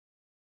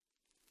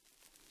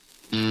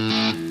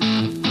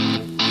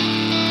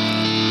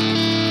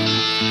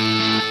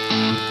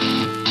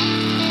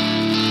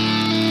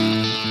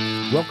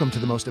Welcome to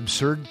the most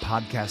absurd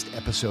podcast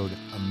episode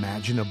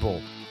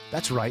imaginable.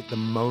 That's right, the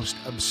most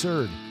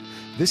absurd.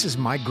 This is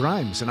Mike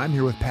Grimes, and I'm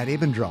here with Pat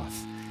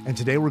Abendroth. And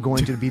today we're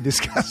going to be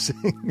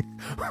discussing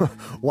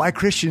why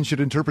Christians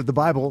should interpret the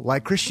Bible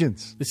like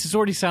Christians. This has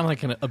already sounded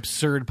like an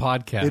absurd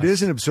podcast. It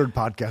is an absurd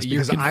podcast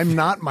because I'm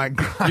not Mike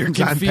Grimes.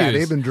 You're I'm Pat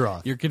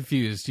Abendroth. You're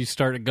confused. You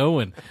started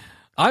going.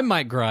 I'm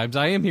Mike Grimes.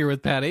 I am here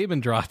with Pat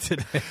Abendroth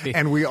today.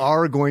 And we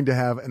are going to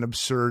have an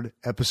absurd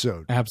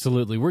episode.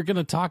 Absolutely. We're going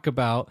to talk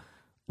about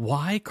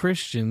why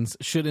Christians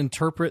should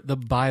interpret the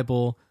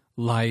Bible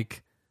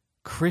like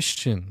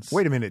Christians.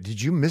 Wait a minute.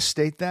 Did you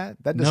misstate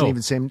that? That doesn't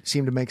even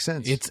seem to make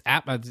sense.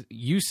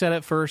 You said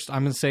it first.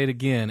 I'm going to say it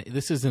again.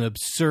 This is an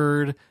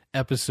absurd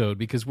episode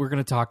because we're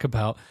going to talk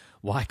about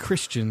why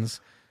Christians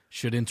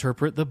should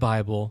interpret the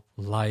Bible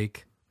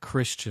like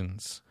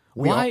Christians.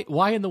 Why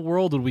in the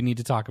world would we need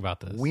to talk about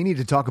this? We need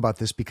to talk about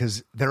this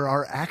because there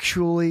are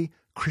actually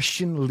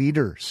Christian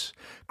leaders,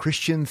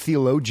 Christian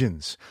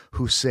theologians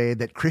who say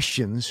that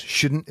Christians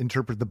shouldn't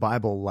interpret the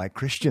Bible like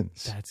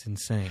Christians. That's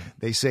insane.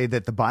 They say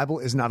that the Bible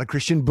is not a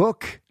Christian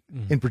book,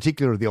 in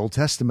particular the Old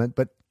Testament,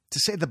 but to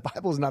say the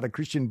Bible is not a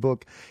Christian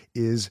book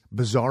is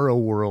bizarro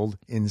world,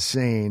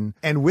 insane.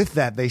 And with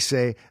that, they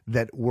say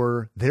that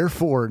we're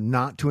therefore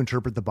not to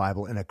interpret the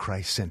Bible in a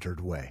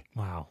Christ-centered way.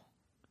 Wow.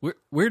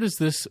 Where does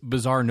this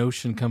bizarre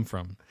notion come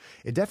from?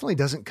 It definitely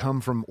doesn't come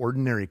from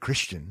ordinary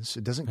Christians.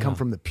 It doesn't come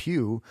from the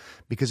pew,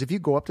 because if you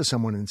go up to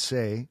someone and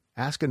say,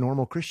 ask a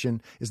normal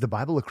Christian, is the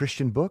Bible a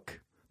Christian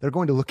book? They're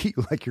going to look at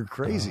you like you're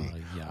crazy.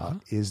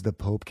 Is the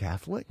Pope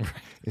Catholic?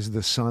 Is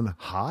the sun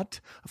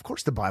hot? Of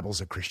course the Bible's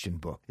a Christian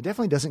book. It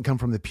definitely doesn't come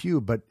from the pew,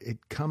 but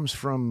it comes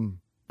from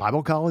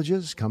Bible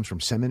colleges, comes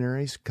from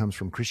seminaries, comes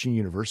from Christian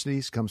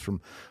universities, comes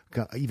from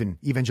even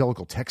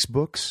evangelical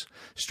textbooks,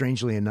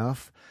 strangely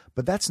enough.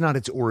 But that's not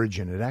its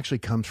origin. It actually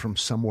comes from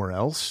somewhere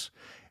else.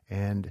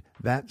 And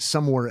that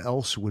somewhere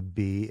else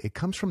it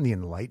comes from the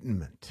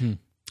Enlightenment.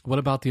 What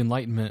about the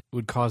Enlightenment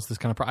would cause this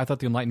kind of problem? I thought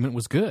the Enlightenment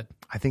was good.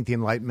 I think the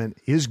Enlightenment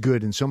is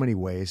good in so many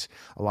ways.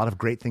 A lot of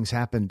great things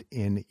happened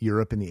in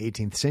Europe in the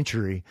 18th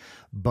century,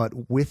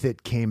 but with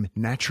it came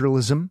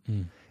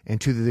naturalism. And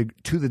to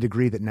the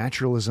degree that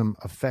naturalism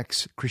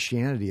affects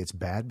Christianity, it's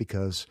bad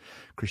because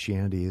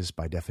Christianity is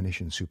by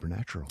definition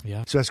supernatural.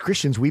 Yeah. So as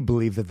Christians, we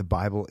believe that the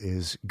Bible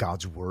is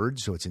God's word,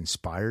 so it's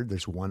inspired.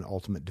 There's one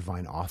ultimate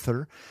divine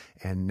author,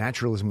 and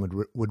naturalism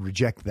would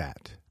reject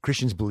that.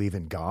 Christians believe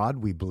in God.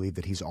 We believe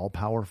that he's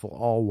all-powerful,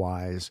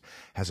 all-wise,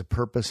 has a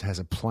purpose, has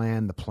a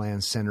plan. The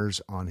plan centers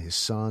on his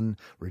Son,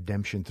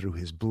 redemption through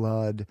his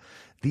blood,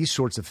 these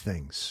sorts of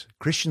things.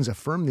 Christians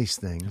affirm these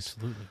things,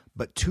 Absolutely.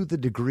 But to the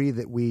degree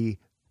that we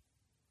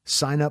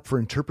sign up for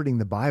interpreting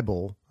the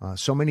Bible,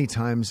 so many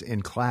times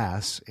in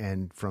class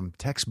and from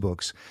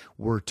textbooks,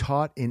 we're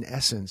taught in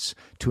essence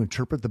to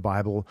interpret the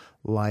Bible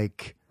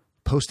like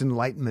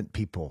post-Enlightenment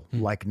people,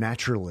 like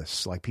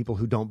naturalists, like people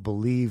who don't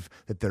believe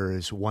that there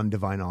is one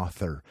divine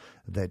author,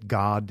 that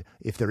God,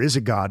 if there is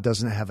a God,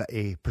 doesn't have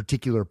a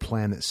particular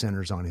plan that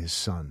centers on his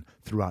Son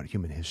throughout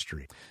human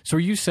history. So are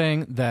you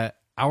saying that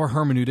our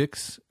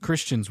hermeneutics,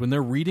 Christians, when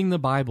they're reading the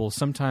Bible,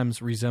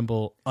 sometimes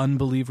resemble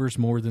unbelievers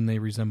more than they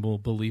resemble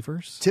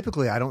believers?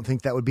 Typically, I don't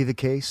think that would be the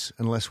case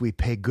unless we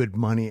pay good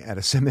money at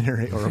a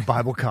seminary or a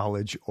Bible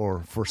college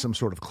or for some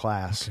sort of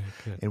class.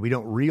 Okay, and we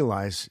don't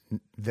realize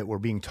that we're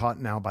being taught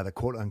now by the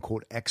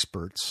quote-unquote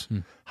experts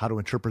how to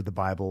interpret the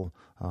Bible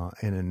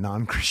in a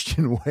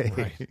non-Christian way.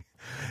 Right.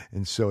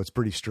 And so it's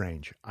pretty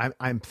strange.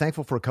 I'm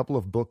thankful for a couple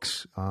of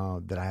books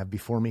that I have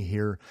before me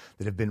here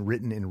that have been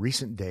written in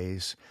recent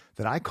days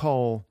that I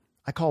call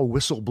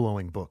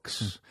whistleblowing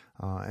books.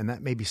 And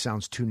that maybe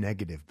sounds too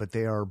negative, but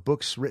they are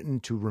books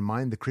written to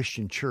remind the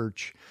Christian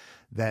church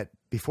that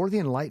before the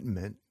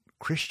Enlightenment,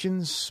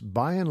 Christians,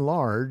 by and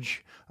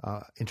large,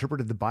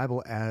 interpreted the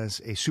Bible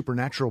as a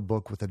supernatural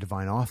book with a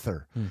divine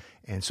author.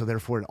 And so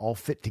therefore it all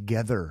fit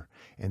together.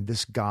 And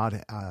this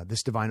God,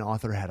 this divine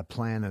author had a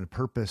plan and a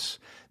purpose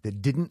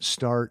that didn't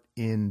start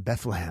in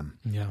Bethlehem,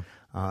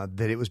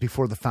 that it was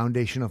before the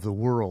foundation of the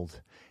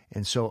world.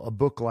 And so a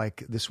book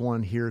like this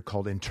one here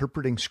called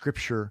Interpreting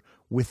Scripture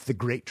with the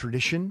Great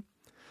Tradition,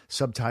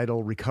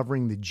 subtitle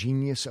Recovering the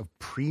Genius of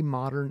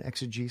Pre-Modern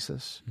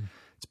Exegesis.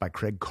 It's by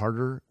Craig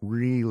Carter,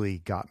 really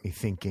got me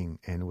thinking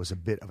and was a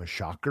bit of a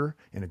shocker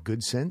in a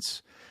good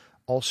sense.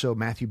 Also,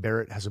 Matthew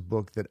Barrett has a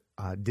book that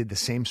did the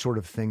same sort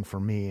of thing for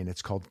me, and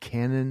it's called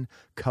Canon,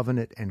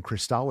 Covenant, and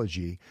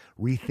Christology,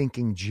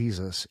 Rethinking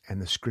Jesus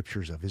and the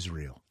Scriptures of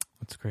Israel.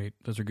 That's great.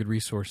 Those are good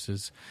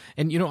resources.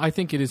 And, I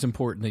think it is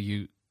important that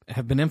you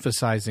have been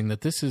emphasizing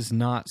that this is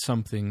not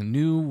something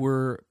new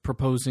we're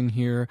proposing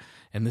here,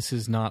 and this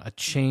is not a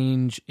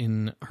change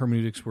in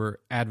hermeneutics we're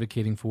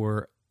advocating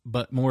for,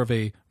 but more of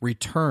a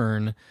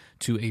return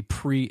to a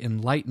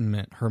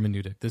pre-Enlightenment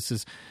hermeneutic. This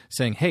is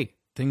saying, hey,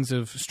 things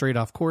have strayed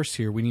off course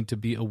here. We need to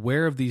be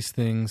aware of these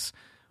things.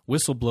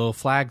 Whistle blow,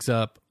 flags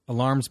up,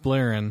 alarms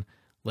blaring.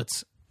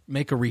 Let's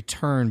make a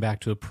return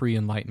back to a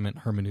pre-Enlightenment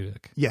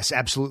hermeneutic. Yes,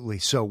 absolutely.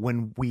 So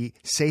when we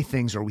say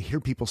things or we hear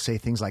people say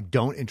things like,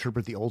 don't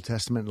interpret the Old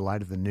Testament in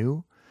light of the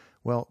New,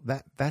 well,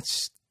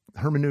 that's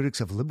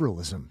hermeneutics of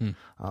liberalism.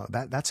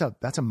 That's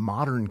a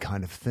modern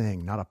kind of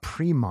thing, not a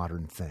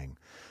pre-modern thing.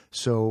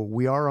 So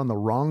we are on the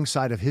wrong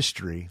side of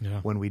history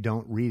when we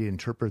don't read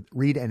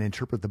and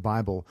interpret the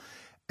Bible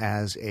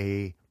as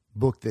a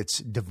book that's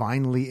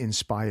divinely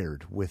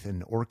inspired with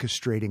an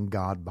orchestrating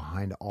God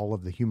behind all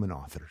of the human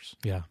authors.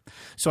 Yeah.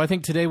 So I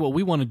think today what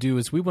we want to do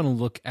is we want to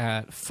look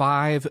at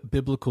 5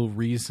 biblical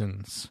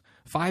reasons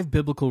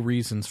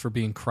for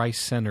being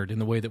Christ-centered in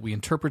the way that we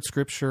interpret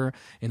Scripture,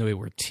 in the way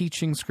we're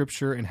teaching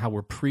Scripture, and how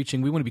we're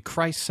preaching. We want to be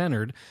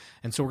Christ-centered,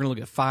 and so we're going to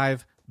look at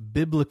 5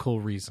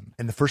 biblical reasons.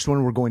 And the first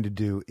one we're going to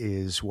do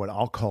is what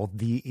I'll call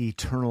the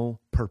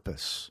eternal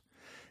purpose.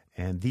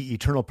 And the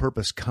eternal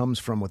purpose comes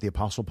from what the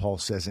Apostle Paul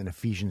says in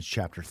Ephesians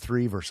chapter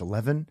 3, verse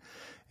 11.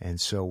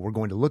 And so we're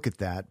going to look at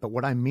that. But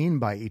what I mean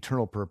by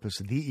eternal purpose,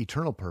 the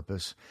eternal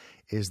purpose,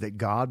 is that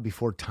God,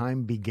 before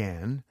time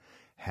began,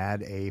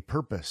 had a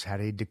purpose, had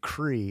a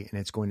decree, and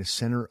it's going to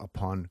center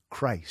upon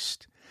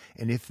Christ.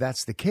 And if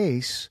that's the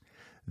case,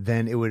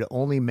 then it would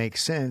only make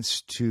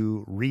sense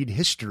to read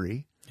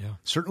history,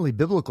 certainly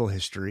biblical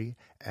history,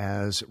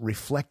 as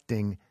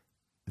reflecting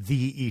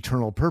the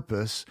eternal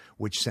purpose,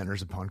 which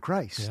centers upon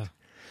Christ. Yeah.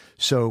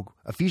 So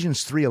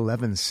Ephesians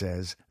 3:11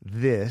 says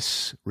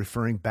this,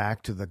 referring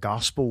back to the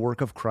gospel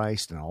work of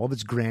Christ and all of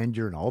its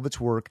grandeur and all of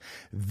its work,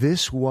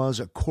 this was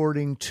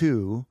according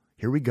to,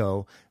 here we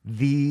go,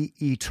 the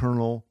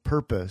eternal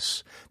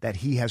purpose that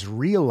he has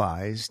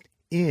realized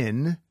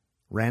in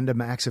random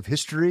acts of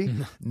history?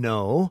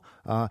 No,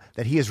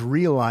 that he has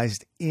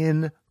realized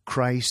in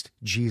Christ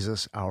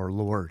Jesus our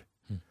Lord.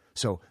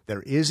 So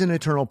there is an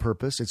eternal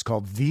purpose. It's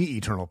called the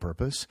eternal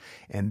purpose,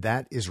 and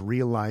that is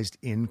realized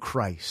in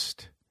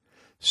Christ.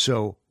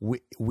 So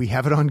we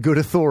have it on good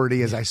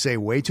authority, as I say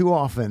way too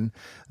often,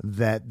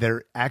 that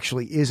there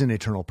actually is an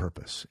eternal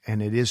purpose,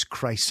 and it is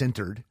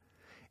Christ-centered.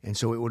 And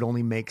so it would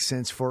only make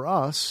sense for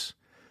us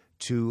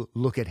to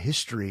look at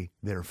history,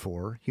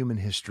 therefore, human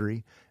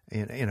history,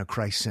 in a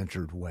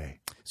Christ-centered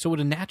way. So would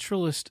a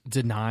naturalist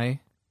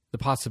deny the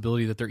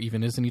possibility that there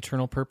even is an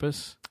eternal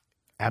purpose?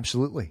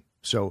 Absolutely.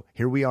 So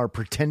here we are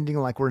pretending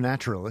like we're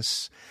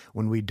naturalists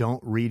when we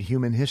don't read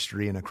human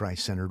history in a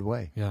Christ-centered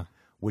way. Yeah.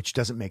 Which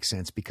doesn't make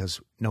sense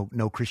because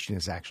no Christian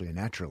is actually a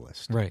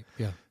naturalist. Right,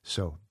 yeah.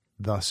 So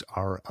thus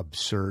our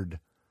absurd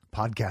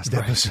podcast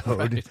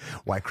episode,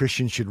 Why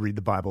Christians Should Read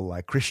the Bible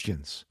Like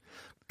Christians.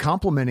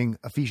 Complementing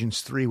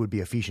Ephesians 3 would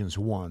be Ephesians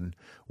 1,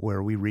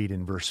 where we read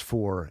in verse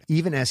 4,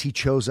 even as he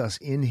chose us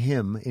in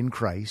him, in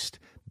Christ,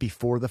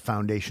 before the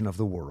foundation of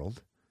the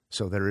world.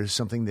 So there is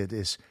something that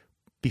is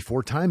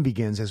before time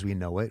begins as we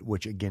know it,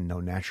 which again, no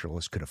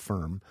naturalist could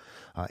affirm.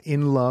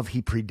 In love,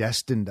 he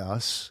predestined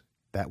us.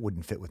 That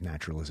wouldn't fit with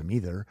naturalism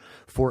either.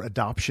 For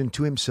adoption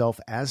to himself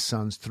as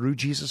sons through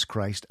Jesus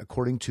Christ,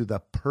 according to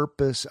the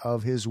purpose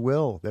of his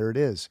will. There it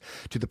is.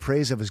 To the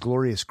praise of his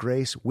glorious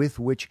grace, with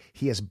which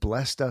he has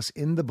blessed us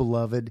in the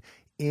beloved.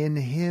 In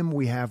him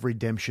we have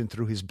redemption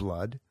through his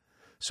blood.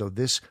 So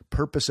this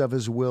purpose of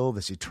his will,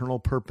 this eternal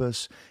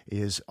purpose,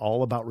 is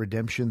all about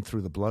redemption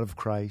through the blood of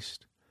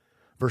Christ.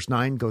 Verse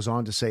 9 goes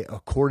on to say,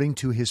 according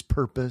to his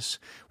purpose,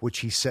 which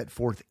he set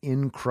forth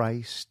in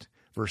Christ.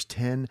 Verse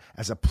 10,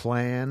 as a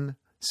plan,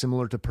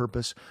 similar to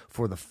purpose,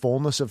 for the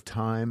fullness of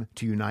time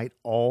to unite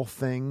all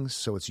things.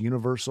 So it's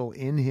universal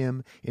in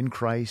him, in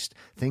Christ,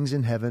 things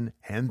in heaven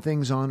and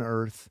things on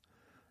earth.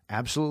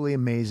 Absolutely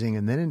amazing.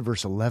 And then in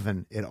verse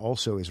 11, it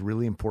also is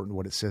really important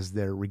what it says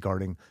there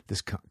regarding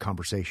this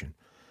conversation.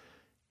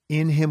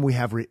 In him we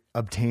have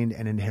obtained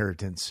an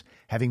inheritance,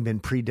 having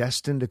been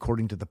predestined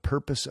according to the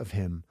purpose of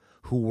him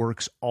who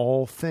works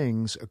all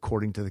things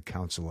according to the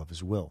counsel of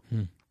his will.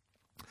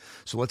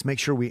 So let's make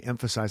sure we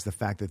emphasize the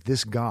fact that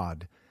this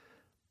God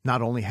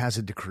not only has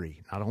a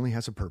decree, not only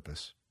has a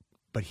purpose,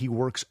 but he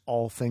works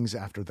all things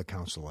after the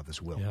counsel of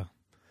his will. Yeah.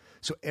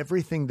 So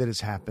everything that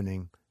is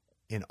happening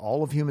in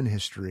all of human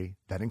history,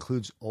 that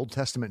includes Old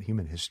Testament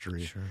human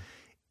history,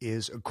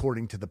 is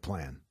according to the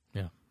plan.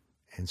 Yeah.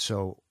 And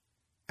so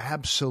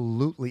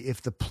absolutely,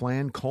 if the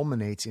plan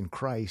culminates in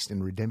Christ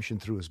and redemption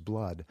through his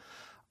blood,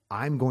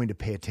 I'm going to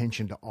pay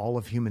attention to all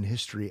of human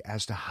history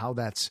as to how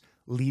that's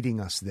leading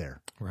us there.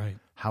 Right.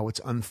 How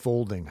it's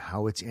unfolding,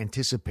 how it's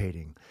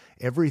anticipating.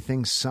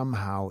 Everything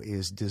somehow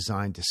is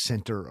designed to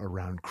center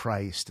around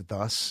Christ.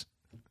 Thus,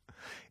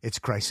 it's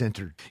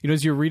Christ-centered. You know,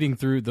 as you're reading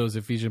through those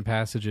Ephesian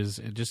passages,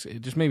 it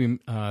just made me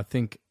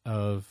think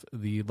of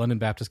the London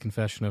Baptist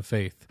Confession of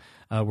Faith,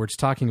 where it's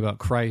talking about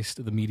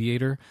Christ, the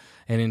mediator.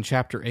 And in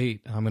chapter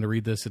 8, I'm going to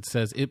read this. It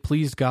says, it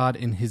pleased God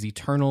in his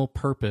eternal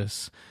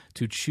purpose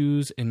to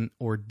choose and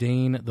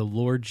ordain the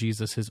Lord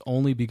Jesus, his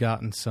only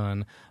begotten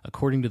Son,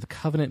 according to the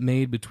covenant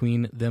made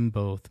between them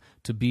both,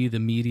 to be the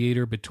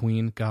mediator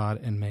between God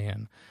and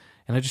man.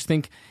 And I just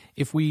think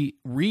if we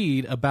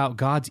read about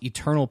God's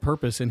eternal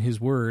purpose in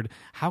his word,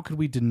 how could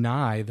we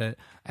deny that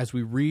as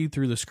we read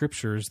through the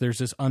scriptures, there's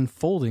this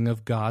unfolding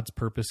of God's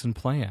purpose and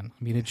plan?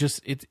 I mean, it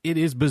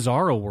is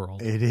bizarro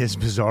world. It is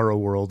bizarro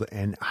world.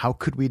 And how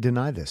could we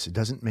deny this? It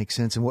doesn't make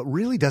sense. And what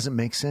really doesn't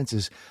make sense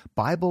is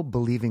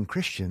Bible-believing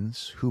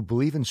Christians who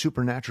believe in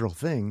supernatural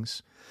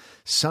things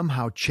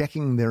somehow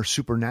checking their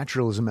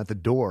supernaturalism at the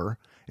door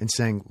and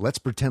saying, let's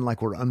pretend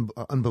like we're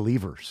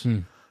unbelievers.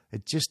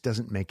 It just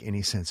doesn't make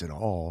any sense at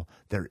all.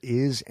 There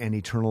is an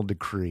eternal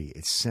decree.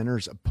 It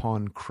centers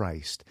upon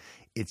Christ.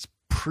 It's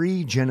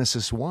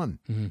pre-Genesis 1.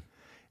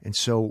 And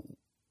so,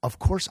 of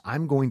course,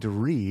 I'm going to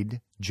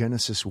read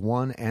Genesis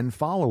 1 and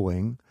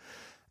following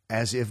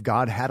as if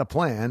God had a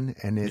plan,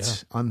 and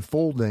it's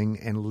unfolding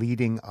and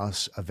leading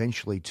us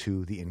eventually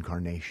to the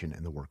incarnation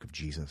and the work of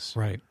Jesus.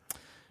 Right.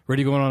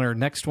 Ready to go on our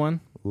next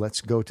one?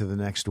 Let's go to the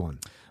next one.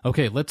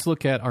 Okay, let's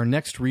look at our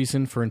next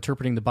reason for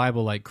interpreting the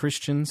Bible like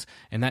Christians,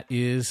 and that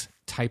is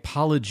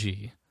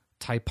typology.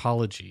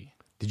 Typology.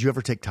 Did you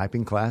ever take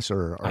typing class?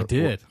 Or I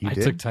did. You I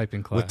did? took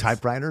typing class. With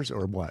typewriters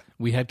or what?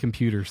 We had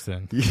computers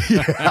then.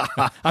 Yeah.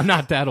 I'm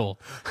not that old.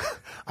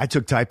 I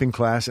took typing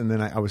class, and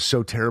then I was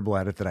so terrible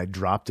at it that I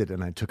dropped it,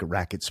 and I took a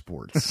racket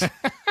sports.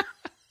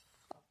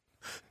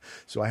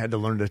 So I had to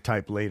learn to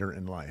type later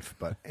in life.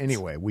 But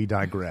anyway, we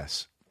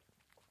digress.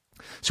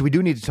 So we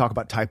do need to talk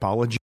about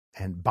typology.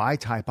 And by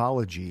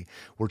typology,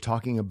 we're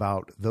talking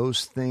about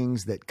those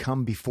things that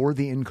come before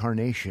the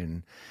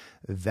incarnation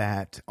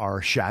that are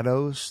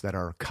shadows, that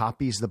are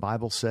copies, the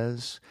Bible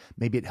says.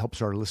 Maybe it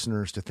helps our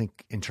listeners to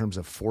think in terms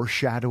of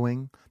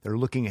foreshadowing. They're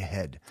looking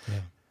ahead.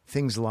 Yeah.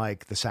 Things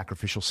like the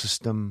sacrificial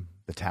system,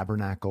 the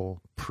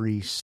tabernacle,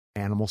 priests,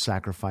 animal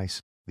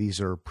sacrifice. These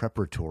are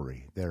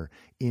preparatory. They're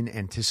in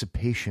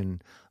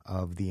anticipation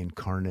of the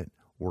incarnate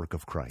work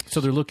of Christ. So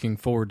they're looking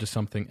forward to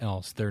something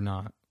else. They're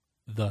not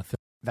the thing.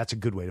 That's a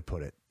good way to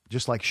put it.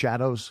 Just like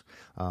shadows,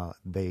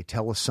 they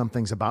tell us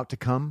something's about to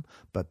come,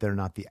 but they're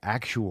not the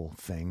actual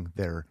thing.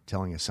 They're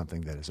telling us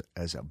something that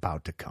is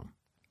about to come.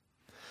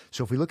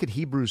 So if we look at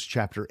Hebrews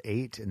chapter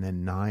 8 and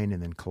then 9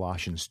 and then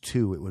Colossians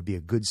 2, it would be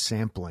a good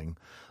sampling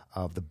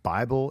of the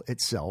Bible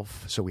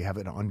itself. So we have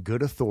it on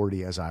good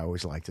authority, as I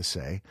always like to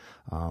say,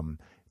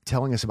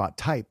 telling us about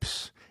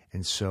types.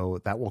 And so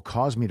that will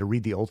cause me to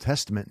read the Old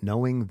Testament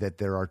knowing that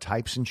there are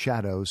types and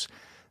shadows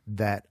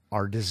that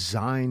are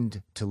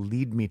designed to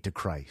lead me to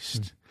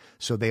Christ.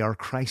 So they are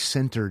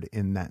Christ-centered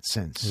in that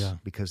sense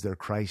because they're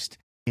Christ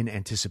in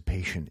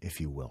anticipation,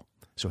 if you will.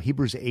 So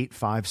Hebrews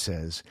 8:5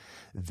 says,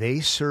 they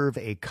serve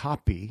a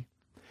copy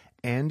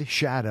and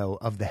shadow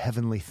of the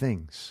heavenly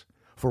things.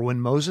 For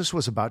when Moses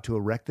was about to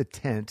erect the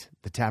tent,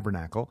 the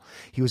tabernacle,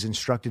 he was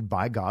instructed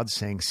by God,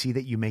 saying, see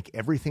that you make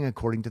everything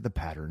according to the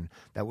pattern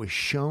that was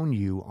shown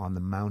you on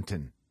the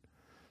mountain.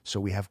 So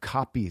we have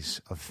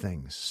copies of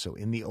things. So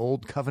in the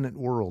Old Covenant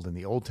world, in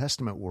the Old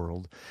Testament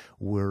world,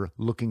 we're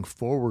looking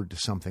forward to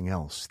something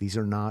else. These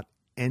are not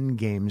end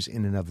games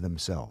in and of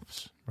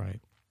themselves.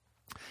 Right.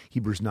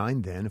 Hebrews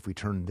 9 then, if we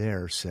turn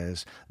there,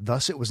 says,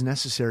 thus it was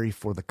necessary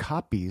for the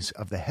copies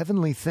of the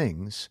heavenly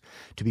things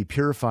to be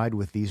purified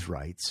with these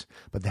rites,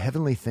 but the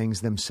heavenly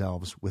things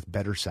themselves with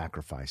better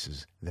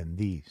sacrifices than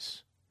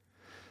these.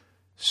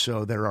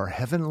 So there are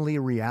heavenly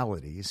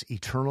realities,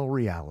 eternal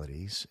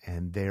realities,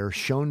 and they're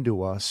shown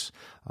to us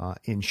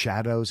in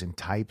shadows and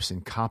types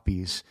and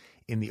copies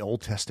in the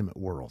Old Testament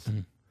world.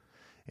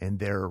 And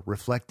they're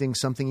reflecting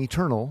something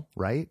eternal,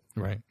 right?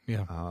 Right,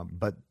 yeah.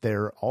 But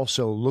they're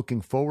also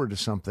looking forward to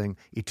something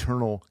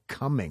eternal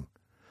coming.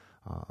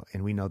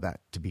 And we know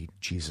that to be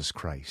Jesus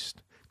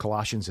Christ.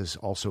 Colossians is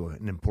also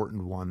an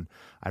important one.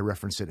 I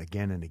reference it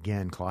again and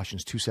again.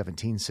 Colossians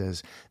 2:17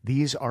 says,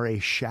 these are a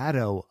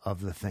shadow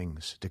of the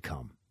things to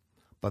come,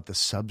 but the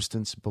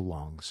substance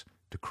belongs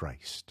to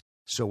Christ.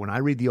 So when I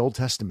read the Old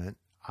Testament,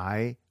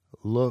 I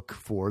look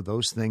for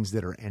those things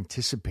that are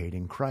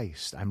anticipating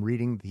Christ. I'm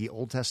reading the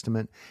Old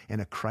Testament in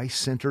a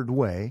Christ-centered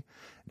way.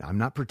 Now, I'm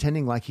not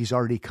pretending like he's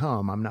already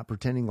come. I'm not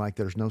pretending like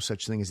there's no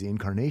such thing as the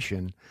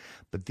incarnation,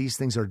 but these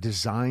things are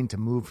designed to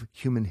move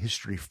human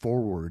history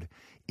forward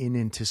in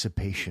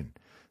anticipation.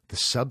 The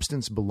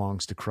substance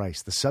belongs to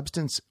Christ. The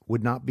substance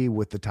would not be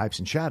with the types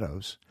and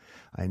shadows.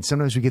 And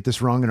sometimes we get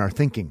this wrong in our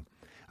thinking.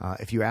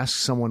 If you ask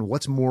someone,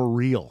 what's more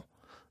real,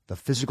 the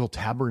physical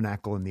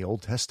tabernacle in the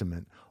Old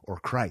Testament or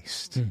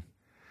Christ?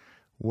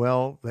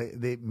 Well,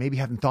 they maybe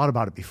haven't thought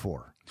about it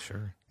before.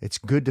 Sure. It's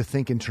good to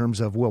think in terms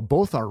of, well,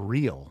 both are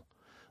real,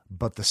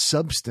 but the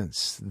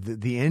substance,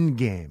 the end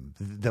game,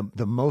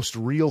 the most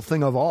real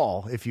thing of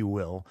all, if you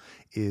will,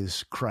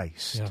 is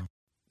Christ. Yeah.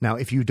 Now,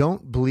 if you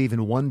don't believe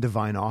in one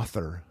divine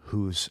author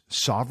who's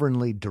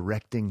sovereignly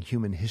directing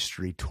human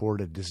history toward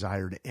a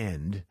desired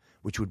end,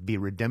 which would be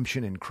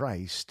redemption in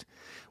Christ,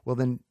 well,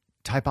 then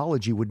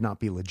typology would not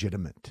be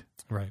legitimate.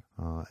 Right.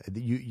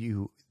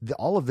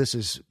 All of this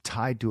is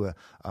tied to a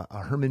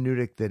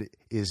hermeneutic that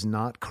is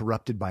not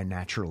corrupted by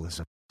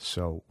naturalism.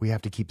 So we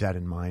have to keep that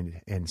in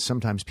mind. And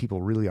sometimes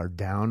people really are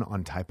down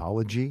on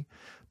typology,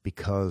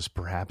 because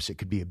perhaps it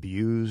could be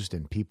abused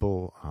and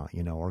people,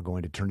 are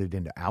going to turn it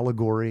into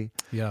allegory.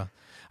 Yeah.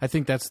 I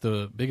think that's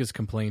the biggest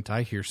complaint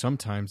I hear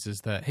sometimes is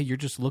that, hey, you're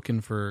just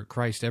looking for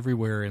Christ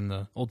everywhere in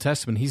the Old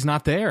Testament. He's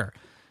not there.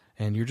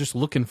 And you're just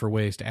looking for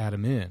ways to add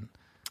him in.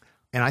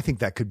 And I think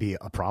that could be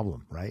a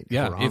problem, right?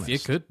 Yeah, if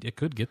it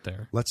could get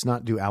there. Let's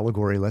not do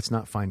allegory. Let's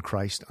not find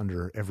Christ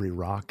under every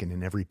rock and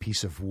in every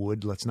piece of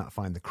wood. Let's not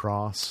find the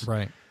cross.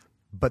 Right.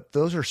 But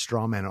those are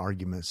straw man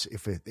arguments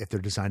if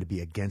they're designed to be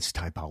against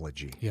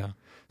typology. Yeah.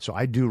 So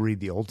I do read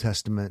the Old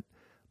Testament,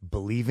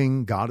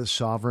 believing God is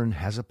sovereign,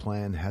 has a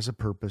plan, has a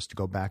purpose, to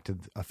go back to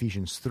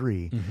Ephesians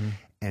 3. Mm-hmm.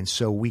 And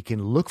so we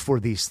can look for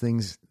these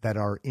things that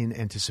are in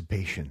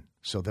anticipation.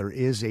 So there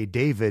is a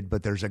David,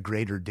 but there's a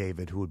greater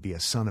David who would be a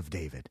son of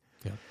David.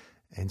 Yeah.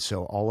 And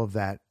so all of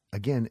that,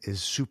 again,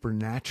 is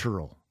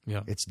supernatural.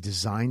 Yeah. It's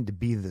designed to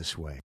be this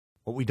way.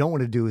 What we don't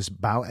want to do is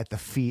bow at the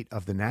feet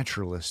of the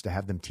naturalists to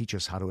have them teach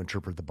us how to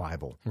interpret the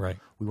Bible. Right.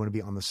 We want to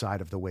be on the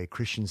side of the way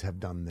Christians have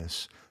done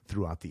this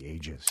throughout the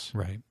ages.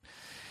 Right.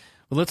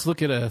 Well, let's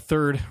look at a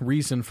third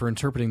reason for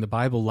interpreting the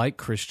Bible like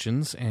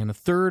Christians. And a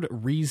third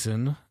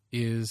reason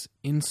is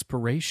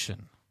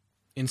inspiration.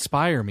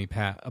 Inspire me,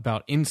 Pat,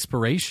 about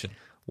inspiration.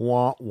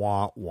 Wah,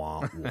 wah,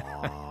 wah,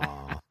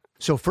 wah.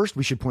 So first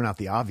we should point out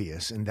the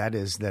obvious, and that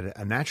is that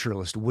a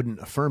naturalist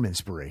wouldn't affirm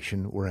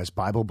inspiration, whereas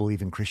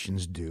Bible-believing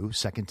Christians do.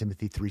 2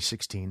 Timothy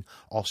 3:16,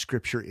 all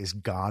Scripture is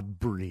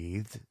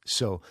God-breathed,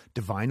 so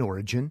divine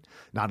origin.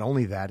 Not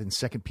only that, in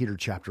 2 Peter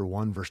chapter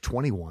 1, verse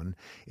 21,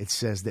 it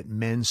says that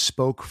men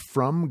spoke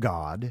from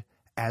God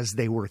as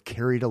they were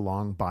carried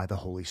along by the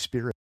Holy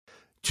Spirit.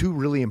 Two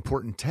really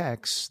important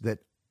texts that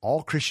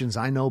all Christians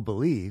I know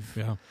believe.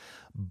 Yeah.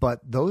 But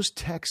those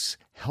texts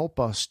help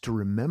us to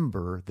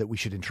remember that we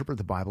should interpret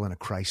the Bible in a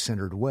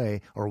Christ-centered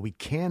way, or we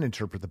can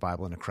interpret the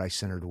Bible in a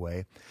Christ-centered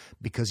way,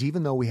 because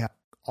even though we have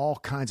all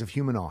kinds of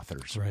human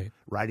authors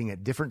writing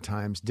at different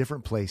times,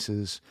 different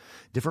places,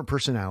 different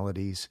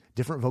personalities,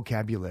 different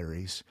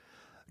vocabularies,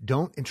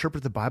 don't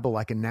interpret the Bible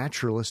like a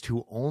naturalist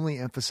who only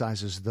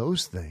emphasizes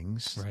those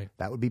things. Right.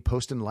 That would be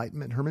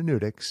post-Enlightenment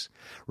hermeneutics.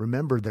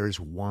 Remember, there is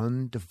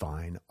one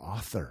divine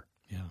author.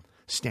 Yeah.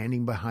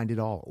 Standing behind it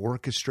all,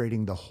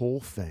 orchestrating the whole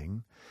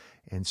thing.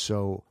 And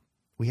so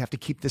we have to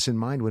keep this in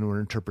mind when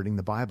we're interpreting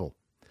the Bible.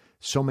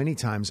 So many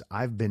times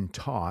I've been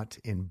taught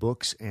in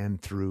books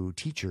and through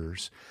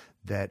teachers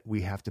that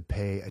we have to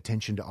pay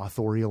attention to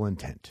authorial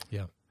intent,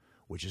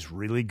 which is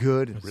really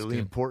good and really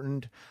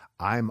important.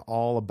 I'm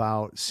all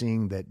about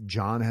seeing that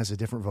John has a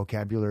different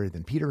vocabulary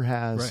than Peter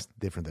has,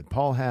 different than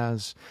Paul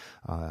has.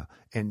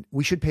 And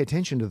we should pay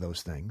attention to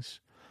those things.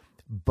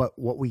 But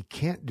what we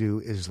can't do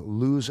is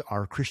lose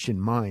our Christian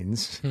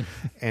minds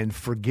and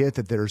forget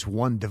that there's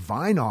one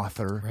divine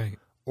author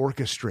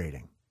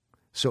orchestrating.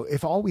 So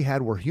if all we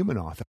had were human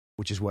authors,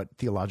 which is what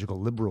theological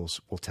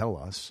liberals will tell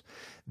us,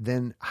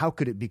 then how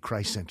could it be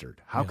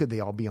Christ-centered? How could they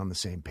all be on the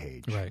same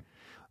page? Right.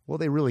 Well,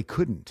 they really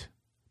couldn't.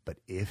 But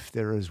if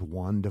there is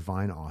one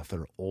divine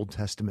author, Old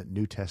Testament,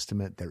 New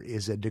Testament, there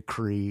is a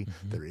decree,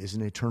 there is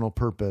an eternal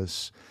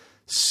purpose,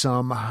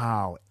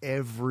 somehow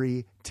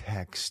every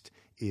text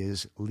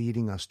is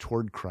leading us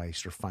toward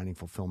Christ or finding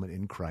fulfillment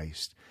in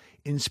Christ.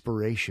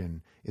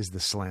 Inspiration is the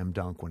slam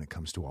dunk when it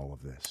comes to all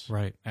of this.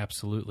 Right,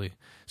 absolutely.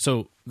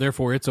 So,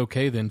 therefore, it's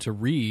okay then to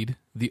read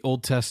the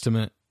Old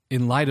Testament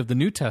in light of the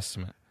New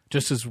Testament,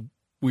 just as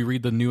we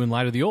read the New in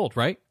light of the Old,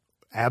 right?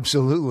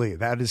 Absolutely.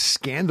 That is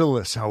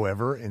scandalous,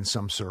 however, in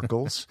some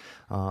circles.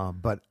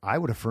 But I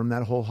would affirm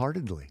that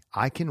wholeheartedly.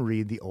 I can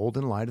read the Old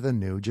in light of the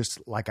New,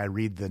 just like I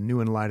read the New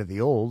in light of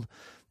the Old.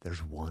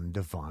 There's one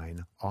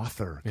divine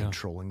author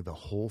controlling the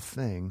whole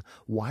thing.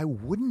 Why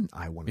wouldn't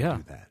I want to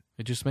do that?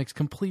 It just makes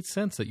complete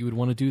sense that you would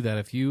want to do that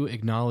if you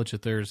acknowledge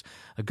that there's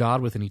a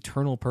God with an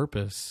eternal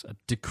purpose, a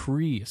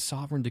decree, a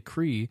sovereign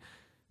decree,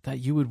 that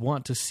you would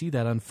want to see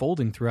that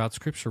unfolding throughout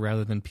Scripture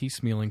rather than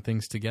piecemealing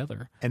things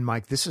together. And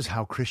Mike, this is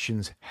how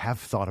Christians have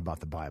thought about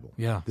the Bible.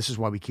 Yeah. This is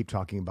why we keep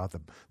talking about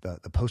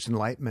the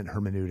post-Enlightenment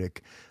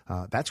hermeneutic.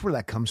 That's where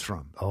that comes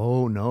from.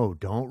 Oh, no,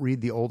 don't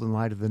read the Old in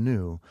light of the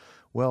New.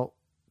 Well,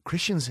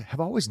 Christians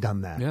have always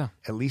done that,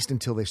 at least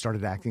until they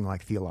started acting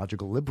like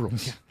theological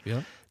liberals.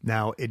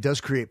 Now, it does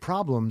create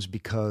problems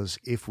because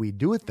if we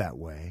do it that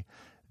way,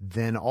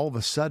 then all of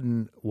a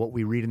sudden what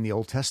we read in the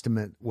Old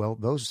Testament, well,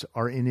 those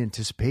are in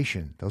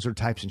anticipation. Those are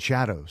types and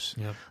shadows.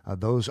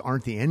 Those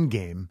aren't the end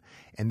game,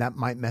 and that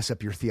might mess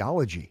up your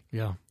theology.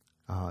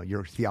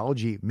 Your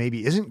theology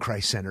maybe isn't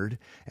Christ-centered,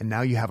 and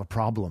now you have a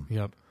problem.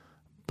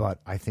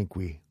 But I think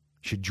we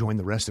should join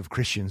the rest of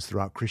Christians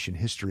throughout Christian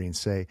history and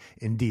say,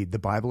 indeed, the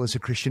Bible is a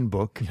Christian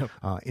book.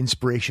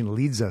 Inspiration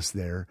leads us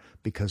there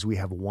because we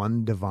have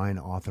one divine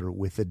author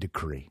with a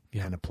decree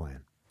and a plan.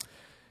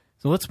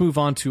 So let's move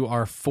on to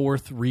our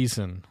fourth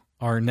reason,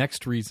 our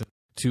next reason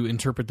to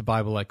interpret the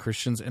Bible like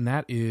Christians, and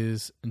that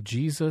is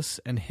Jesus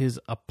and his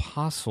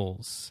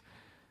apostles.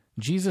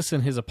 Jesus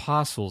and his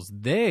apostles,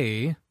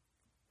 they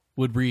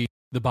would read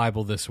the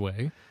Bible this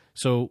way.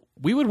 So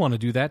we would want to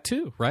do that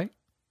too, right?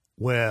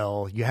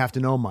 well, you have to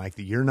know, Mike,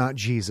 that you're not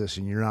Jesus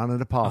and you're not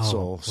an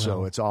apostle,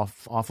 so it's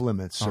off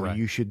limits. So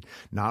you should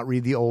not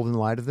read the old in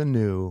light of the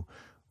new,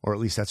 or at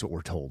least that's what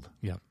we're told.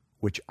 Yeah.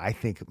 Which I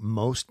think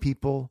most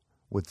people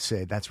would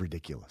say that's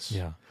ridiculous.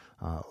 Yeah.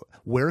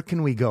 Where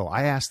can we go?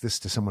 I asked this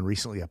to someone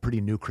recently, a pretty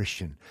new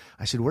Christian.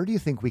 I said, where do you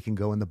think we can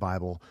go in the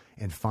Bible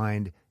and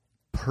find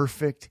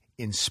perfect,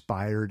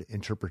 inspired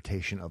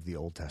interpretation of the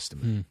Old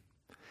Testament?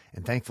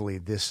 And thankfully,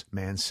 this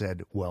man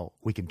said, well,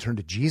 we can turn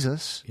to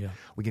Jesus. Yeah.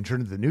 We can turn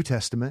to the New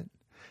Testament.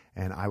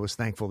 And I was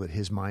thankful that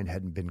his mind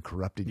hadn't been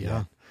corrupted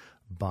yet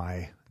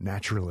by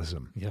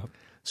naturalism. Yeah.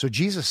 So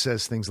Jesus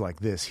says things like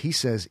this. He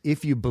says,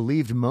 if you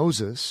believed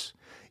Moses,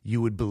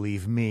 you would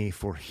believe me,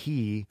 for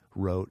he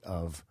wrote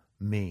of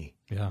me.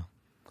 Yeah.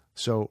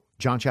 So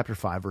John chapter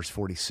 5, verse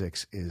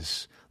 46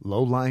 is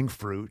low-lying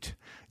fruit.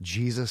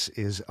 Jesus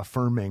is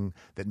affirming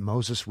that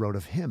Moses wrote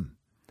of him.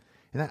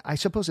 And I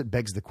suppose it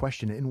begs the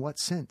question, in what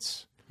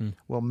sense?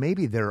 Well,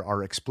 maybe there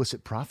are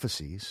explicit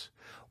prophecies,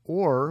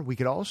 or we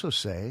could also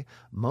say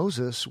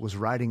Moses was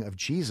writing of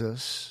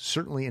Jesus,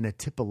 certainly in a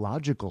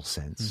typological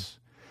sense.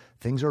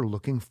 Things are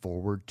looking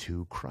forward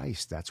to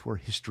Christ. That's where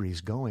history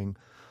is going.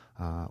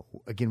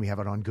 Again, we have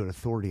it on good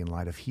authority in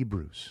light of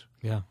Hebrews.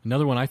 Yeah.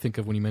 Another one I think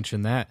of when you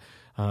mention that,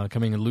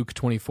 coming in Luke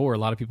 24, a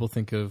lot of people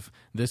think of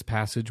this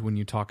passage when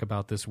you talk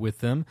about this with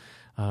them.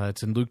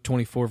 It's in Luke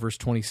 24, verse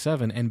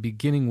 27, and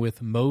beginning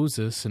with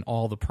Moses and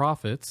all the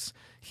prophets,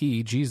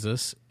 he,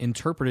 Jesus,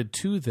 interpreted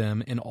to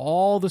them in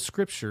all the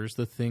scriptures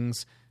the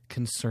things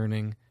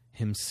concerning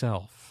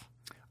himself.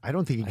 I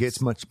don't think it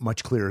gets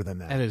much clearer than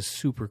that. That is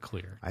super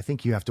clear. I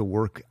think you have to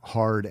work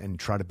hard and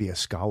try to be a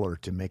scholar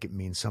to make it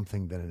mean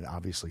something that it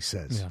obviously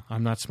says. Yeah,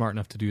 I'm not smart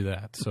enough to do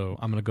that, so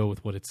I'm going to go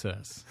with what it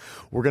says.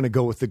 We're going to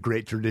go with the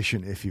great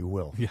tradition, if you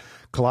will. Yeah.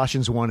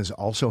 Colossians 1 is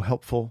also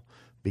helpful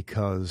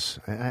because,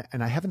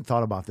 and I haven't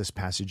thought about this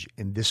passage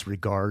in this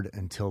regard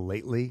until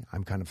lately.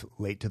 I'm kind of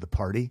late to the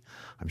party.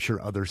 I'm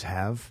sure others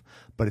have,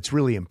 but it's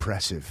really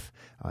impressive.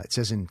 It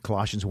says in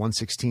Colossians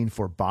 1:16,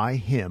 for by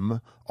him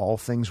all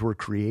things were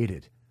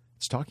created.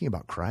 It's talking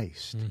about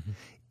Christ.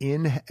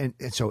 And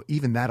so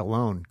even that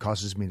alone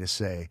causes me to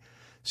say,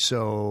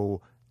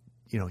 so,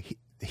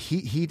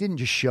 he didn't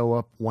just show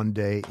up one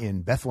day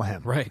in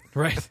Bethlehem. Right.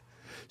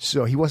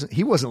 So he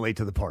wasn't late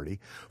to the party.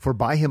 For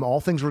by him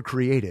all things were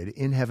created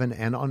in heaven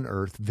and on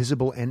earth,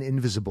 visible and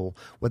invisible,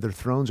 whether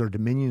thrones or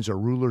dominions or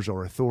rulers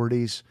or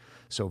authorities.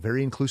 So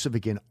very inclusive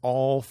again,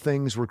 all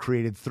things were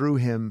created through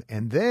him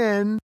and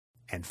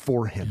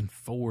for him.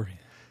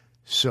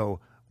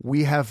 So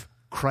we have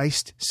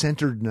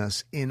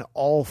Christ-centeredness in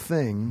all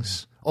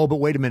things. Oh, but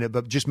wait a minute,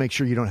 but just make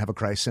sure you don't have a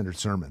Christ-centered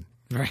sermon.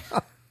 Right.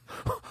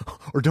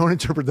 Or don't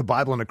interpret the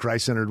Bible in a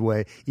Christ-centered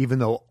way, even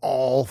though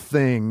all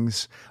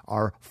things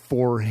are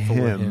for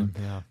him.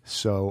 Yeah.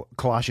 So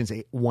Colossians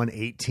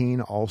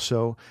 1:18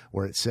 also,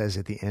 where it says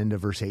at the end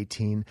of verse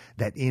 18,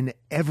 that in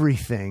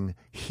everything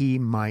he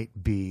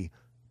might be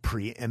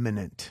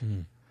preeminent.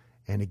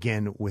 And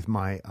again, with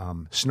my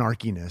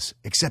snarkiness,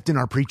 except in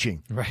our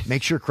preaching. Right.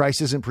 Make sure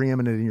Christ isn't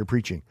preeminent in your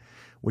preaching,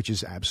 which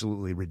is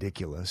absolutely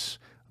ridiculous.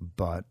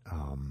 But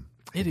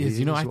it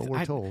is. what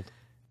we're told.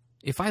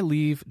 If I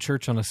leave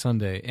church on a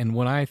Sunday and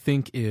what I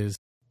think is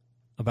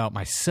about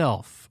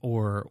myself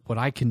or what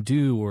I can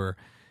do, or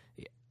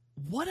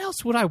what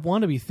else would I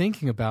want to be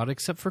thinking about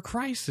except for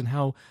Christ and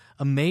how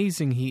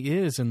amazing he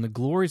is and the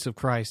glories of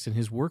Christ and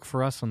his work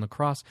for us on the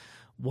cross?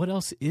 What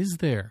else is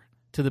there?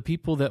 To the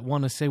people that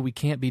want to say we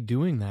can't be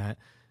doing that,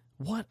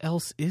 what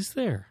else is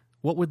there?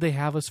 What would they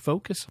have us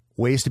focus on?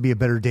 Ways to be a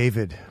better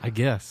David. I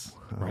guess.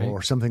 Right?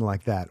 Or something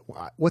like that.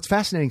 What's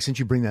fascinating, since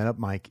you bring that up,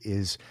 Mike,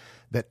 is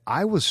that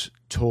I was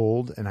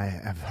told, and I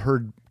have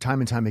heard time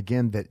and time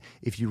again, that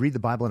if you read the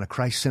Bible in a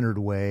Christ-centered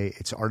way,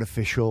 it's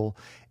artificial,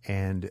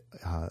 and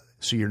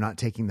so you're not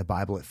taking the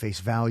Bible at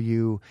face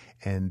value,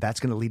 and that's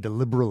going to lead to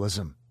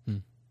liberalism,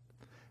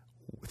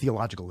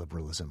 theological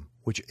liberalism,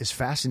 which is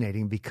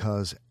fascinating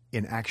because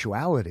in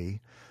actuality,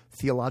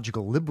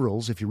 theological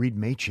liberals, if you read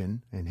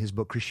Machen and his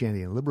book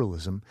Christianity and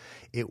Liberalism,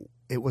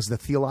 it was the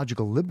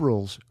theological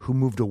liberals who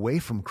moved away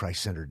from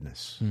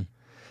Christ-centeredness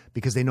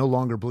because they no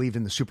longer believed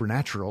in the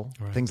supernatural,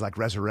 things like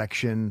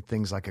resurrection,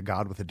 things like a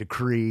God with a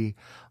decree,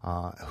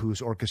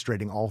 who's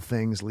orchestrating all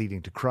things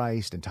leading to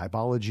Christ and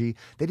typology.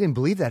 They didn't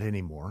believe that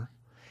anymore.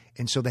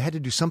 And so they had to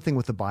do something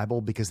with the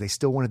Bible because they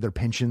still wanted their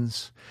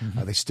pensions.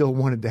 They still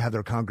wanted to have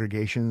their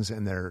congregations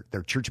and their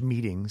church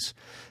meetings.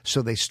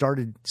 So they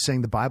started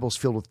saying the Bible's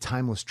filled with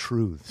timeless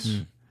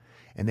truths.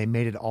 And they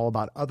made it all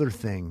about other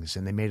things,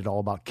 and they made it all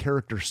about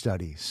character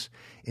studies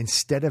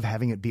instead of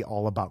having it be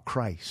all about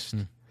Christ.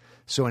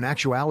 So in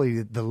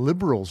actuality, the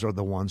liberals are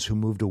the ones who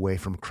moved away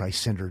from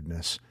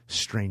Christ-centeredness,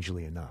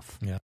 strangely enough.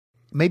 Yeah.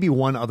 Maybe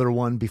one other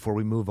one before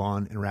we move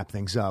on and wrap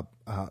things up.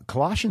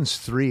 Colossians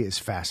 3 is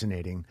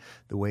fascinating,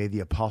 the way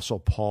the Apostle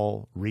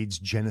Paul reads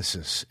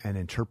Genesis and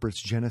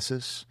interprets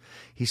Genesis.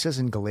 He says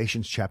in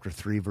Galatians chapter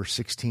 3, verse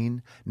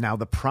 16, now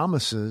the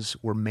promises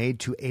were made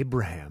to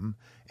Abraham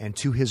and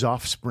to his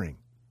offspring.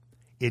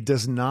 It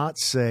does not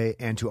say,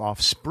 and to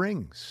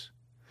offsprings.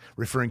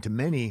 referring to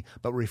many,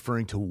 but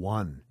referring to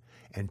one,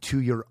 and to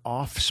your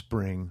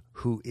offspring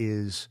who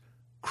is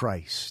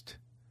Christ.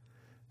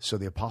 So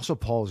the Apostle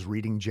Paul is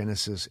reading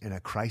Genesis in a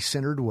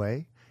Christ-centered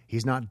way.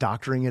 He's not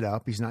doctoring it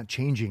up. He's not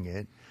changing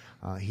it.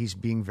 He's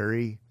being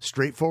very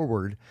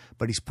straightforward,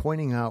 but he's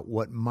pointing out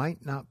what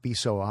might not be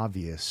so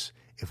obvious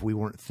if we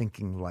weren't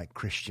thinking like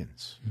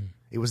Christians.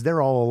 It was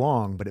there all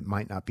along, but it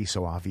might not be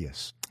so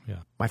obvious. Yeah.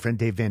 My friend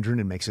Dave Van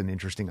Drunen makes an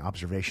interesting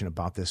observation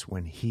about this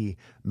when he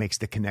makes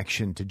the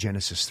connection to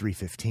Genesis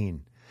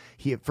 3:15.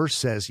 He at first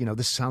says,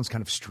 this sounds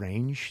kind of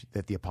strange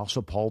that the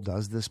Apostle Paul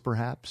does this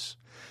perhaps,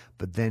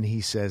 but then he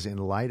says in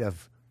light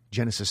of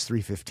Genesis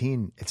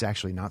 3:15, it's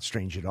actually not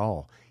strange at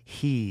all.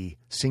 He,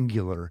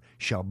 singular,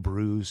 shall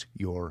bruise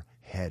your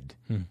head.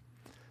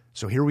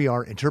 So here we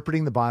are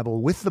interpreting the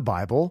Bible with the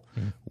Bible,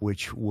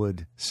 which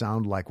would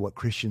sound like what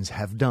Christians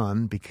have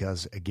done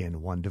because,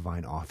 again, one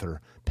divine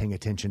author, paying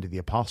attention to the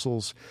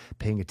apostles,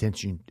 paying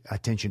attention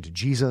to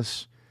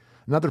Jesus.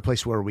 Another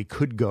place where we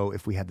could go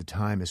if we had the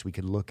time is we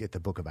could look at the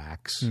book of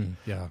Acts.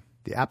 Yeah.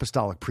 The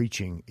apostolic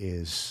preaching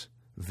is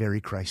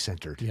very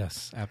Christ-centered.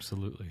 Yes,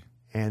 absolutely.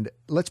 And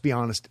let's be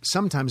honest,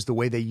 sometimes the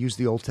way they use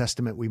the Old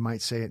Testament, we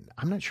might say,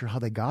 I'm not sure how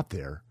they got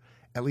there,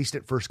 at least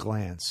at first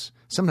glance.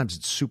 Sometimes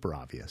it's super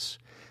obvious.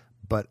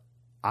 But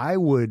I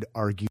would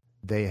argue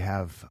they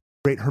have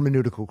great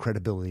hermeneutical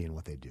credibility in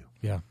what they do.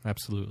 Yeah,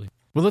 absolutely.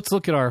 Well, let's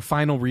look at our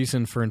final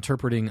reason for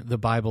interpreting the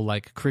Bible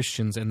like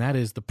Christians, and that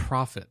is the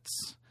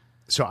prophets.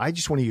 So I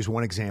just want to use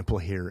one example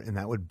here, and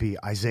that would be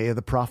Isaiah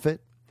the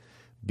prophet,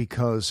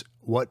 because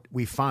what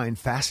we find,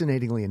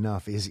 fascinatingly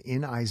enough, is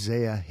in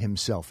Isaiah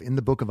himself, in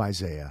the book of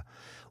Isaiah,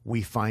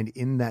 we find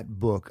in that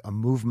book a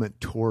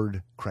movement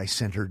toward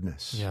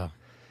Christ-centeredness. Yeah.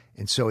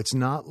 And so it's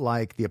not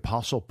like the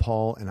Apostle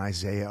Paul and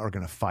Isaiah are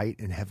going to fight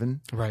in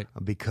heaven, right?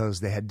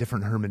 Because they had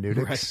different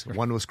hermeneutics. Right.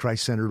 One was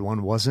Christ-centered,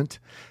 one wasn't.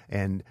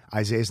 And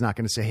Isaiah's not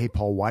going to say, hey,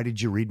 Paul, why did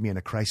you read me in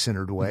a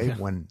Christ-centered way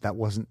when that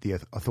wasn't the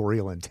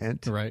authorial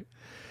intent? Right.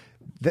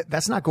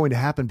 That's not going to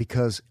happen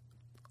because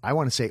I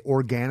want to say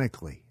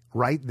organically,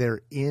 right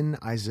there in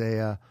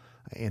Isaiah,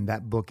 in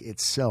that book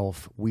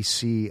itself, we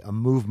see a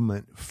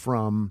movement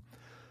from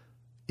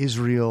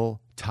Israel,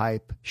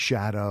 type,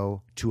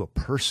 shadow, to a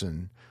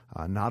person,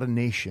 not a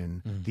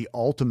nation, the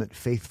ultimate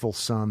faithful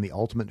son, the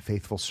ultimate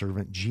faithful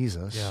servant,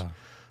 Jesus. Yeah.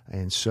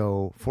 And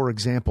so, for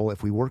example,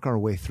 if we work our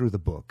way through the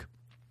book,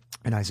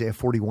 in Isaiah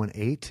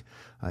 41:8,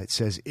 it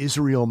says,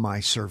 Israel, my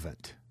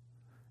servant.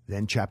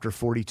 Then chapter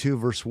 42,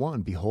 verse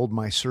 1, behold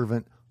my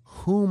servant,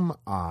 whom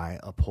I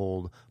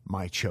uphold,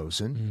 my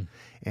chosen,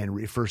 and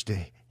refers to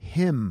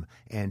him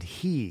and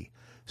he.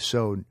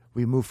 So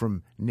we move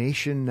from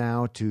nation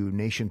now to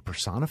nation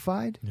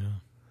personified.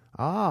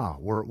 Yeah.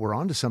 We're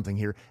onto something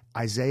here.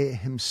 Isaiah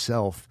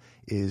himself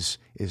is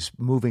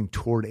moving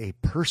toward a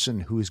person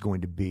who is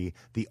going to be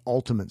the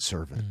ultimate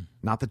servant,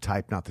 not the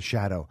type, not the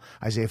shadow.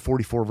 Isaiah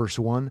 44, verse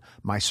 1,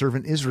 my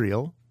servant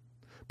Israel.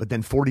 But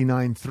then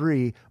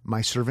 49:3,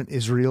 my servant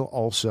Israel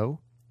also.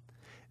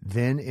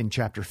 Then in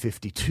chapter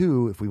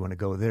 52, if we want to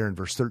go there, in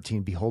verse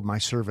 13, behold, my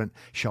servant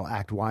shall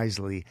act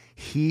wisely.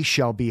 He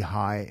shall be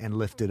high and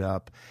lifted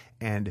up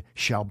and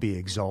shall be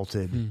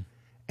exalted.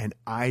 And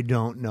I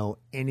don't know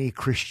any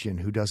Christian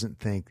who doesn't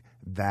think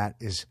that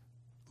is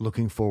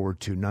looking forward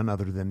to none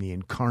other than the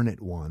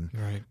incarnate one,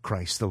 Right.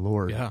 Christ the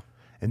Lord. Yeah.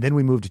 And then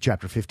we move to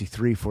chapter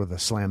 53 for the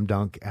slam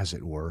dunk, as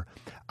it were.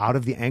 Out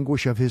of the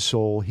anguish of his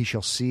soul he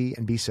shall see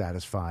and be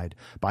satisfied.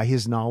 By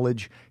his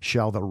knowledge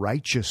shall the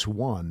righteous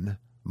one,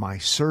 my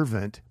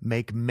servant,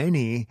 make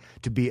many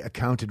to be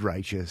accounted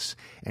righteous,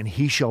 and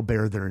he shall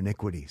bear their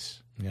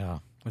iniquities. Yeah.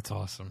 That's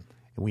awesome.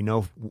 And we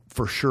know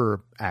for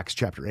sure Acts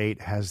chapter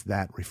 8 has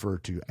that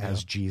referred to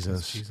as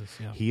Jesus. As Jesus,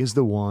 yeah. He is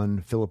the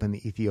one, Philip and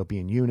the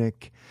Ethiopian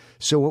eunuch.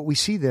 So what we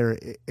see there,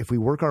 if we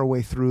work our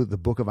way through the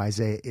book of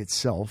Isaiah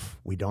itself,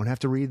 we don't have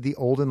to read the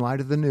old in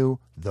light of the new,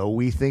 though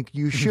we think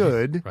you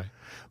should. Right.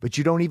 But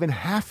you don't even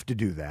have to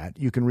do that.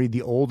 You can read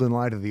the old in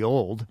light of the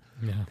old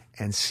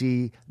and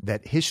see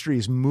that history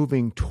is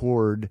moving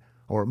toward,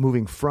 or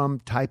moving from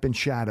type and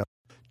shadow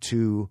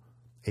to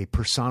a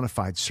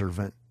personified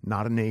servant,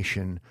 not a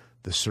nation,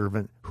 the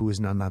servant who is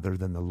none other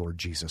than the Lord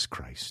Jesus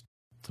Christ.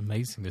 It's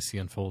amazing to see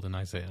unfold in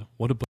Isaiah.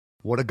 What a book.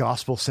 What a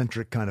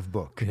gospel-centric kind of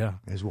book Yeah.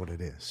 is what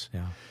it is.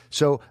 Yeah.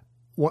 So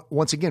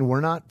once again, we're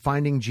not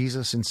finding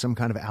Jesus in some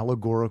kind of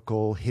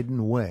allegorical,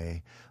 hidden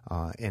way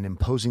and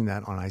imposing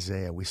that on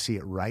Isaiah. We see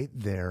it right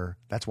there.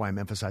 That's why I'm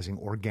emphasizing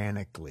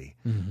organically.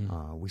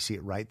 We see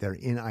it right there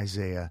in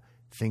Isaiah,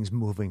 things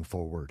moving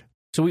forward.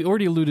 So we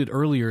already alluded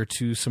earlier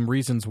to some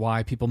reasons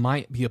why people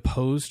might be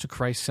opposed to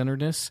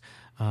Christ-centeredness.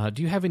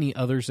 Do you have any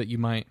others that you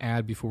might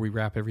add before we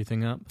wrap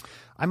everything up?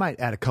 I might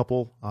add a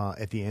couple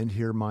at the end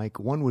here, Mike.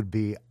 One would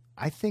be,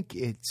 I think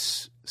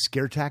it's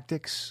scare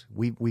tactics.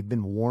 We've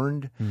been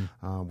warned.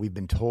 We've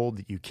been told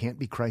that you can't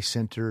be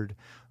Christ-centered,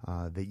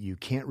 that you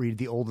can't read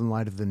the old in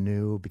light of the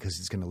new because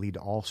it's going to lead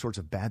to all sorts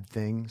of bad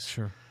things.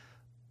 Sure.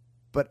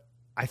 But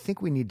I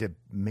think we need to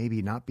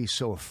maybe not be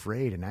so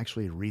afraid and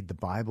actually read the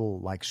Bible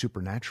like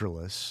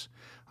supernaturalists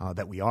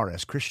that we are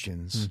as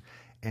Christians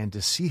and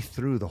to see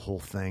through the whole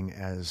thing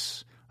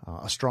as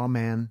a straw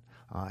man,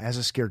 as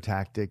a scare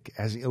tactic,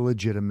 as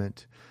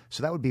illegitimate.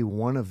 So that would be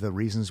one of the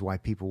reasons why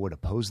people would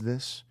oppose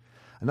this.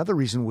 Another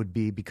reason would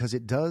be because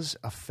it does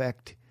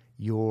affect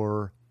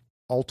your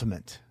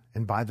ultimate.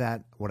 And by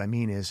that, what I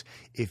mean is,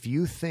 if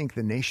you think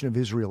the nation of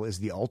Israel is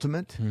the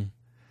ultimate,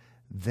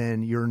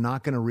 then you're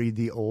not going to read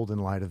the old in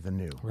light of the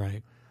new.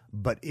 Right.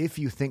 But if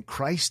you think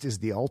Christ is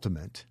the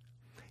ultimate,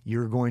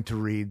 you're going to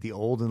read the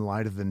old in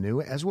light of the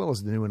new, as well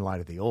as the new in light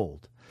of the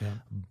old. Yeah.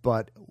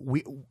 But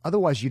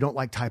otherwise, you don't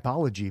like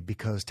typology,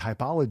 because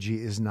typology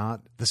is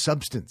not the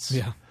substance.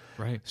 Yeah,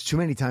 right. Too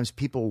many times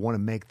people want to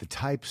make the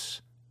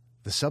types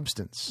the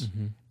substance,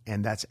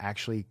 and that's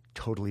actually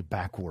totally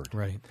backward.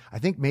 Right. I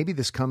think maybe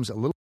this comes a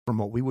little from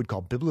what we would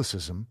call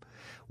biblicism,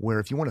 where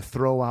if you want to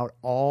throw out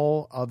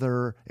all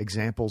other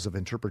examples of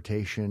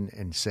interpretation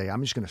and say,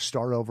 I'm just going to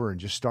start over and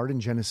just start in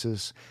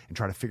Genesis and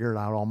try to figure it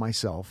out all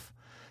myself,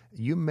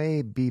 you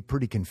may be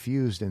pretty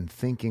confused in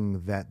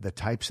thinking that the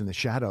types and the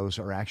shadows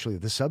are actually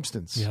the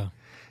substance. Yeah.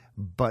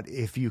 But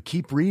if you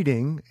keep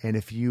reading, and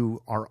if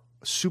you are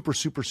super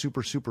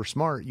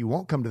smart, you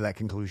won't come to that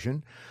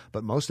conclusion.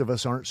 But most of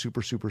us aren't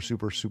super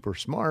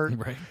smart.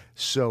 Right.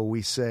 So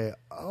we say,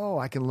 oh,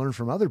 I can learn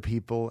from other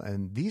people,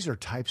 and these are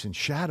types and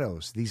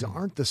shadows. These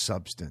aren't the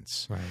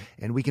substance. Right.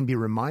 And we can be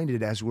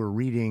reminded as we're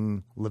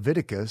reading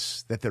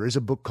Leviticus that there is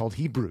a book called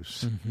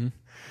Hebrews.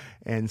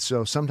 And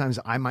so sometimes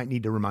I might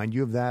need to remind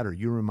you of that, or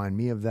you remind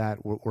me of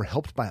that. We're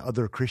helped by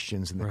other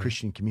Christians in the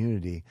Christian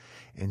community.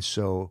 And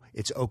so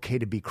it's okay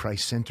to be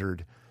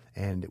Christ-centered,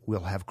 and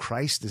we'll have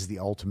Christ as the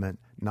ultimate,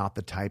 not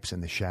the types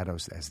and the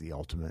shadows as the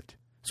ultimate.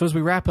 So as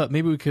we wrap up,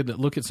 maybe we could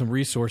look at some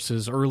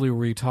resources. Earlier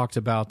we talked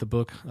about the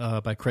book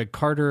by Craig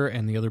Carter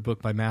and the other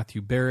book by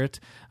Matthew Barrett.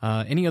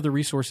 Any other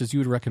resources you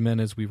would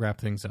recommend as we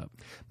wrap things up?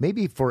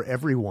 Maybe for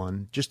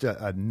everyone, just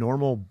a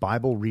normal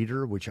Bible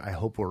reader, which I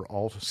hope we're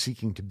all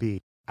seeking to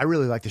be. I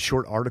really like the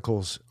short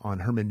articles on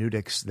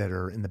hermeneutics that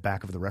are in the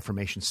back of the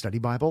Reformation Study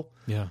Bible.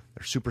 Yeah.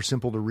 They're super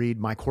simple to read.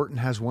 Mike Horton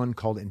has one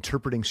called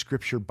Interpreting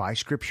Scripture by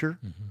Scripture.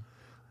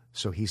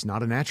 So he's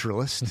not a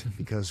naturalist,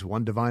 because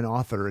one divine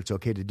author, it's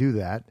okay to do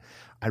that.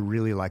 I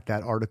really like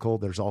that article.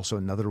 There's also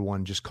another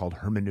one just called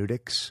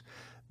Hermeneutics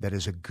that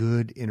is a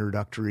good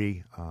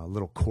introductory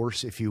little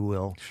course, if you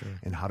will,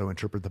 in how to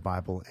interpret the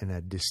Bible in a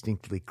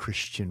distinctly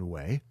Christian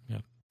way. Yeah.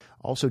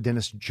 Also,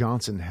 Dennis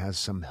Johnson has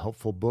some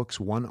helpful books,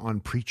 one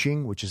on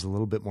preaching, which is a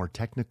little bit more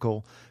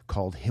technical,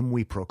 called Him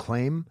We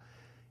Proclaim,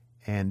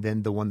 and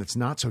then the one that's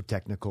not so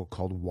technical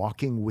called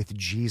Walking with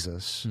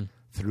Jesus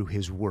Through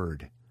His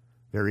Word.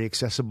 Very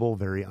accessible,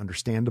 very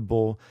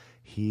understandable.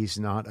 He's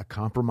not a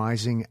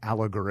compromising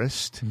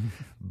allegorist,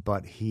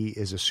 but he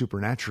is a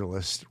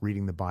supernaturalist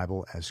reading the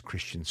Bible as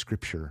Christian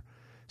scripture.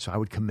 So I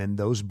would commend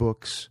those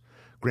books.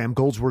 Graham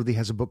Goldsworthy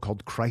has a book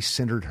called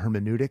Christ-Centered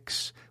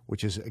Hermeneutics,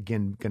 which is,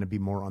 again, going to be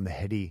more on the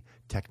heady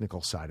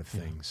technical side of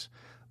things.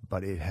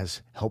 But it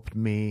has helped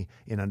me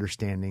in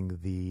understanding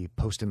the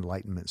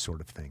post-Enlightenment sort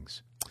of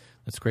things.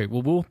 That's great.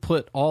 Well, we'll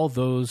put all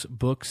those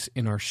books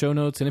in our show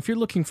notes. And if you're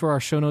looking for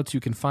our show notes, you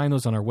can find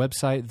those on our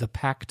website,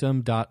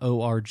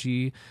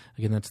 thepactum.org.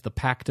 Again, that's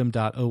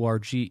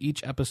thepactum.org.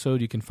 Each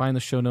episode, you can find the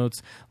show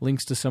notes,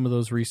 links to some of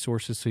those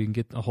resources so you can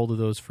get a hold of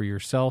those for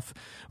yourself.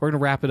 We're going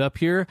to wrap it up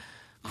here.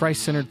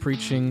 Christ-centered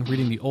preaching,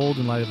 reading the old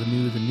in light of the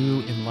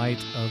new in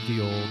light of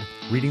the old.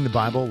 Reading the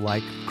Bible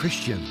like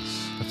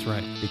Christians. That's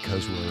right.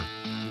 Because we're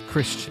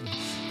Christians.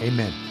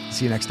 Amen.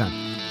 See you next time.